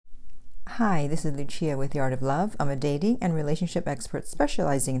Hi, this is Lucia with The Art of Love. I'm a dating and relationship expert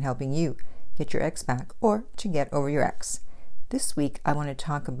specializing in helping you get your ex back or to get over your ex. This week, I want to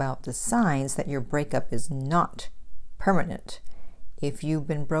talk about the signs that your breakup is not permanent. If you've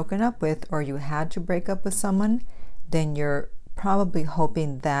been broken up with or you had to break up with someone, then you're probably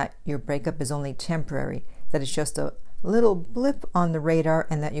hoping that your breakup is only temporary, that it's just a little blip on the radar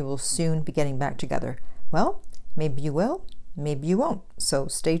and that you will soon be getting back together. Well, maybe you will. Maybe you won't. So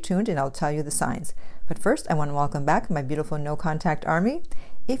stay tuned and I'll tell you the signs. But first, I want to welcome back my beautiful No Contact Army.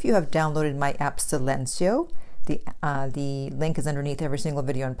 If you have downloaded my app Silencio, the link is underneath every single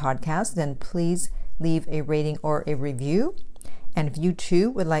video and podcast, then please leave a rating or a review. And if you too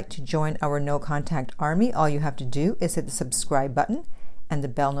would like to join our No Contact Army, all you have to do is hit the subscribe button and the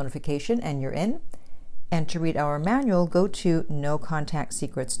bell notification and you're in. And to read our manual, go to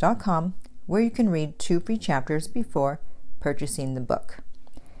nocontactsecrets.com where you can read 2 free chapters before purchasing the book.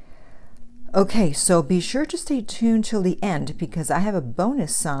 Okay, so be sure to stay tuned till the end because I have a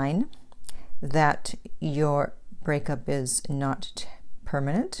bonus sign that your breakup is not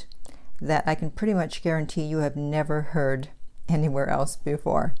permanent that I can pretty much guarantee you have never heard anywhere else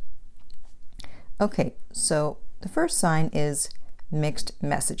before. Okay, so the first sign is mixed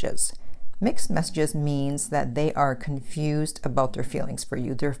messages. Mixed messages means that they are confused about their feelings for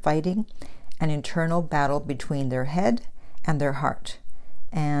you. They're fighting an internal battle between their head and their heart.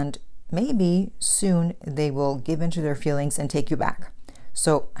 And maybe soon they will give into their feelings and take you back.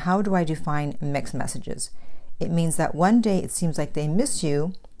 So how do I define mixed messages? It means that one day it seems like they miss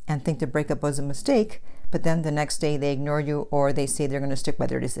you and think the breakup was a mistake, but then the next day they ignore you or they say they're going to stick by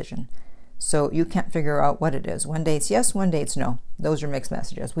their decision. So you can't figure out what it is. One day it's yes, one day it's no. Those are mixed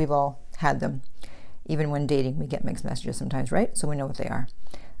messages. We've all had them. Even when dating, we get mixed messages sometimes, right? So we know what they are.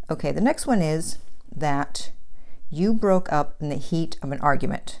 Okay, the next one is that you broke up in the heat of an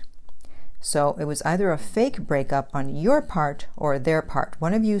argument. So it was either a fake breakup on your part or their part.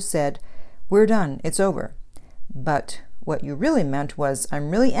 One of you said, "We're done, it's over." But what you really meant was,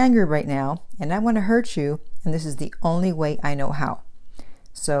 "I'm really angry right now and I want to hurt you, and this is the only way I know how."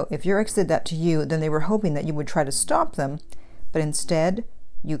 So if your ex did that to you, then they were hoping that you would try to stop them, but instead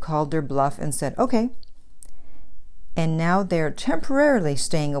you called their bluff and said, "Okay." And now they're temporarily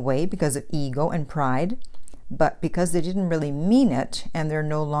staying away because of ego and pride. But because they didn't really mean it and they're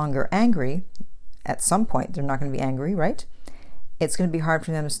no longer angry, at some point they're not going to be angry, right? It's going to be hard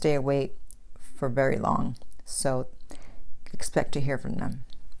for them to stay away for very long. So expect to hear from them.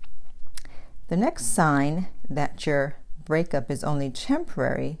 The next sign that your breakup is only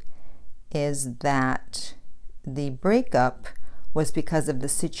temporary is that the breakup was because of the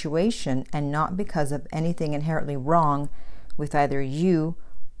situation and not because of anything inherently wrong with either you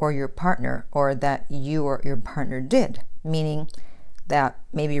or your partner, or that you or your partner did, meaning that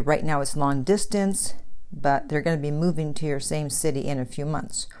maybe right now it's long distance, but they're going to be moving to your same city in a few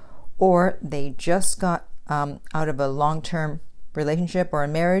months, or they just got out of a long-term relationship or a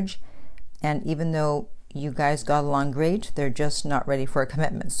marriage, and even though you guys got along great, they're just not ready for a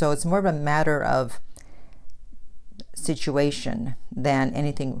commitment. So it's more of a matter of situation than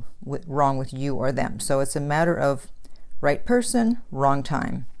anything wrong with you or them. So it's a matter of right person, wrong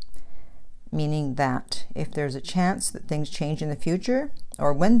time. Meaning that if there's a chance that things change in the future,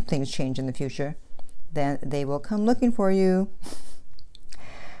 or when things change in the future, then they will come looking for you.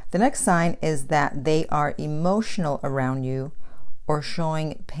 The next sign is that they are emotional around you or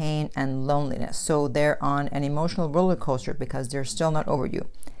showing pain and loneliness. So they're on an emotional roller coaster because they're still not over you.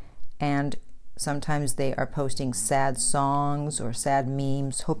 And sometimes they are posting sad songs or sad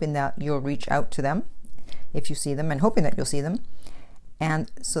memes, hoping that you'll reach out to them if you see them and hoping that you'll see them.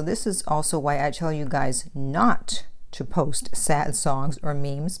 And so this is also why I tell you guys not to post sad songs or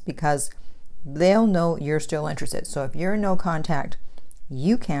memes, because they'll know you're still interested. So if you're in no contact,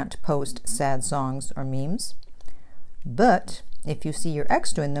 you can't post sad songs or memes. But if you see your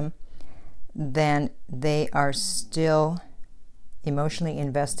ex doing them, then they are still emotionally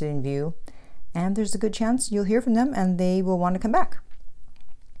invested in you, and there's a good chance you'll hear from them and they will want to come back.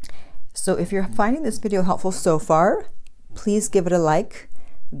 So if you're finding this video helpful so far, please give it a like.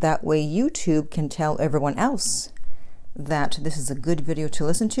 That way YouTube can tell everyone else that this is a good video to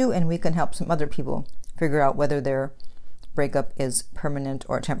listen to, and we can help some other people figure out whether their breakup is permanent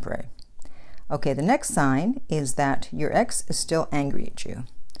or temporary. Okay, the next sign is that your ex is still angry at you.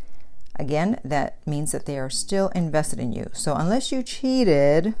 Again, that means that they are still invested in you. So unless you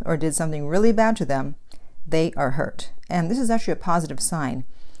cheated or did something really bad to them, they are hurt. And this is actually a positive sign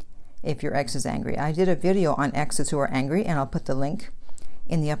if your ex is angry. I did a video on exes who are angry, and I'll put the link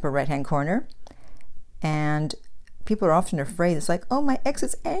in the upper right-hand corner. And people are often afraid. It's like, oh, my ex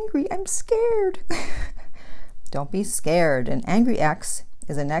is angry. I'm scared. Don't be scared. An angry ex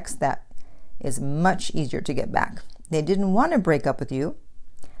is an ex that is much easier to get back. They didn't want to break up with you,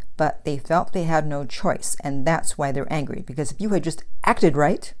 but they felt they had no choice, and that's why they're angry. Because if you had just acted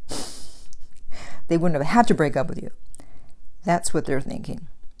right, they wouldn't have had to break up with you. That's what they're thinking.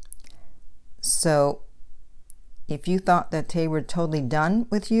 So if you thought that they were totally done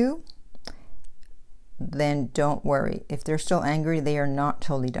with you, then don't worry. If they're still angry, they are not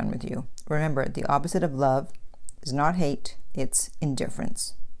totally done with you. Remember, the opposite of love is not hate, it's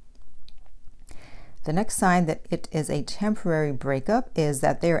indifference. The next sign that it is a temporary breakup is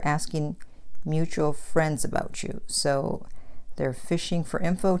that they're asking mutual friends about you. So they're fishing for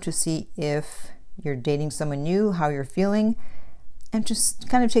info to see if you're dating someone new, how you're feeling, and just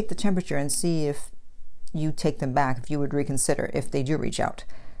kind of take the temperature and see if you take them back, if you would reconsider, if they do reach out.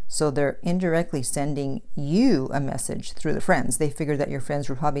 So they're indirectly sending you a message through the friends. They figure that your friends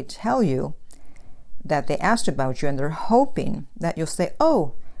will probably tell you that they asked about you, and they're hoping that you'll say,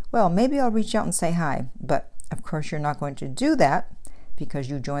 oh, well, maybe I'll reach out and say hi. But of course, you're not going to do that because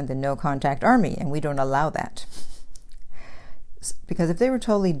you joined the no contact army, and we don't allow that. Because if they were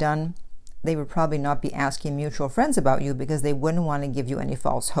totally done, they would probably not be asking mutual friends about you because they wouldn't want to give you any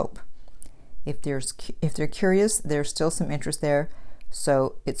false hope. If they're curious, there's still some interest there.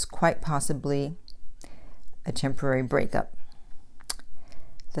 So it's quite possibly a temporary breakup.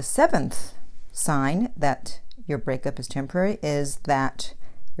 The seventh sign that your breakup is temporary is that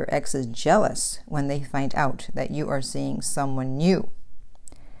your ex is jealous when they find out that you are seeing someone new.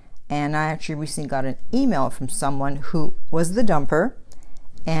 And I actually recently got an email from someone who was the dumper,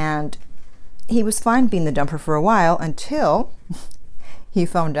 and he was fine being the dumper for a while until he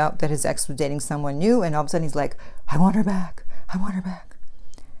found out that his ex was dating someone new, and all of a sudden he's like, I want her back. I want her back.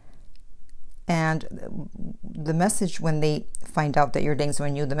 And the message when they find out that you're dating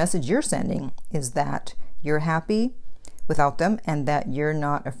someone new, the message you're sending is that you're happy without them and that you're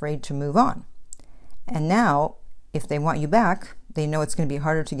not afraid to move on. And now, if they want you back, they know it's going to be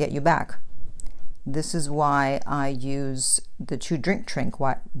harder to get you back. This is why I use the drink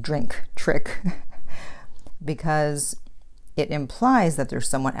trick, because it implies that there's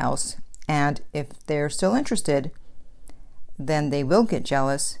someone else, and if they're still interested, then they will get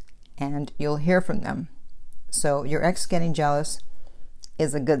jealous and you'll hear from them. So your ex getting jealous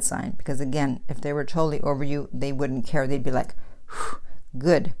is a good sign, because again, if they were totally over you, they wouldn't care. They'd be like,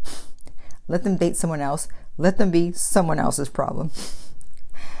 good, let them date someone else, let them be someone else's problem.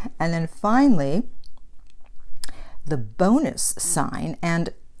 And then finally, the bonus sign, and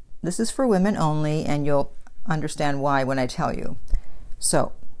this is for women only, and you'll understand why when I tell you.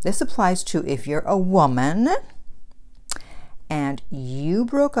 So this applies to if you're a woman and you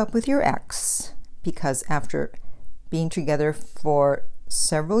broke up with your ex because after being together for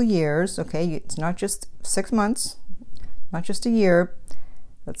several years, okay, it's not just 6 months, not just a year,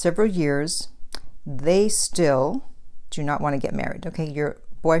 but several years, they still do not want to get married, okay? Your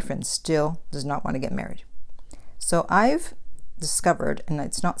boyfriend still does not want to get married. So I've discovered, and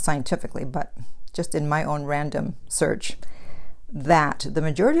it's not scientifically, but just in my own random search, that the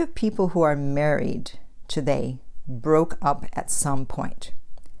majority of people who are married today broke up at some point.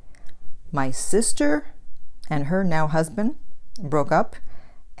 My sister and her now husband broke up,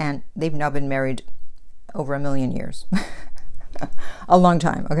 and they've now been married over 1 million years. A long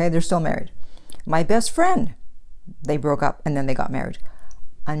time, okay? They're still married. My best friend, they broke up and then they got married.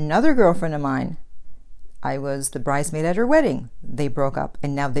 Another girlfriend of mine, I was the bridesmaid at her wedding. They broke up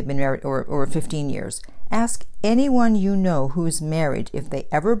and now they've been married over 15 years. Ask anyone you know who's married if they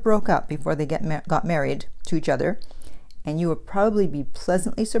ever broke up before they got married to each other, and you will probably be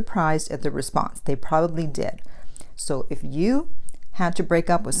pleasantly surprised at the response. They probably did. So if you had to break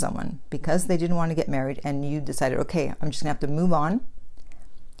up with someone because they didn't want to get married and you decided, okay, I'm just gonna have to move on,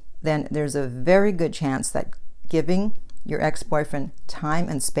 then there's a very good chance that giving your ex-boyfriend time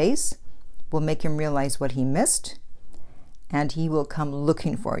and space will make him realize what he missed, and he will come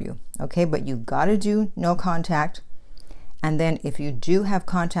looking for you, okay? But you got to do no contact, and then if you do have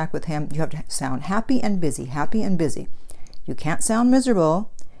contact with him, you have to sound happy and busy, happy and busy. You can't sound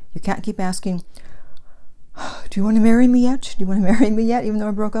miserable. You can't keep asking, do you want to marry me yet? Do you want to marry me yet, even though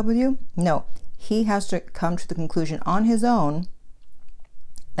I broke up with you? No, he has to come to the conclusion on his own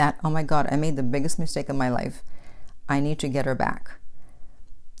that, oh my God, I made the biggest mistake of my life. I need to get her back.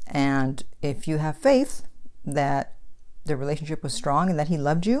 And if you have faith that the relationship was strong and that he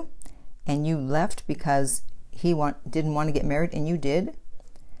loved you, and you left because he didn't want to get married and you did,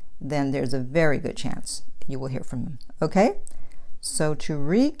 then there's a very good chance you will hear from him. Okay? So to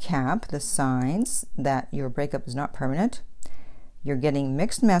recap the signs that your breakup is not permanent, you're getting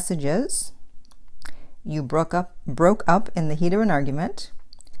mixed messages, you broke up in the heat of an argument,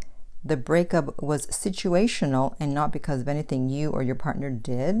 the breakup was situational and not because of anything you or your partner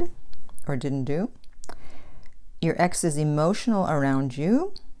did or didn't do, your ex is emotional around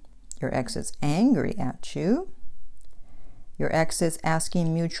you, your ex is angry at you, your ex is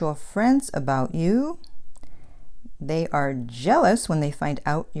asking mutual friends about you, they are jealous when they find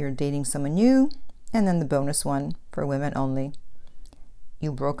out you're dating someone new, and then the bonus one for women only.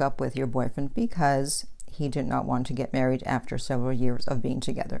 You broke up with your boyfriend because he did not want to get married after several years of being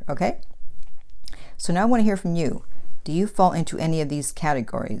together, okay? So now I want to hear from you. Do you fall into any of these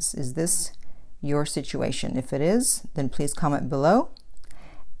categories? Is this your situation? If it is, then please comment below.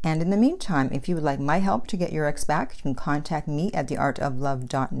 And in the meantime, if you would like my help to get your ex back, you can contact me at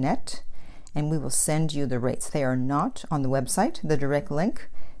theartoflove.net and we will send you the rates. They are not on the website. The direct link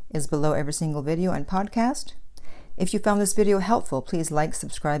is below every single video and podcast. If you found this video helpful, please like,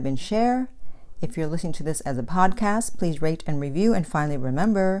 subscribe, and share. If you're listening to this as a podcast, please rate and review. And finally,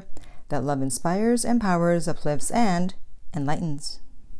 remember that love inspires, empowers, uplifts, and enlightens.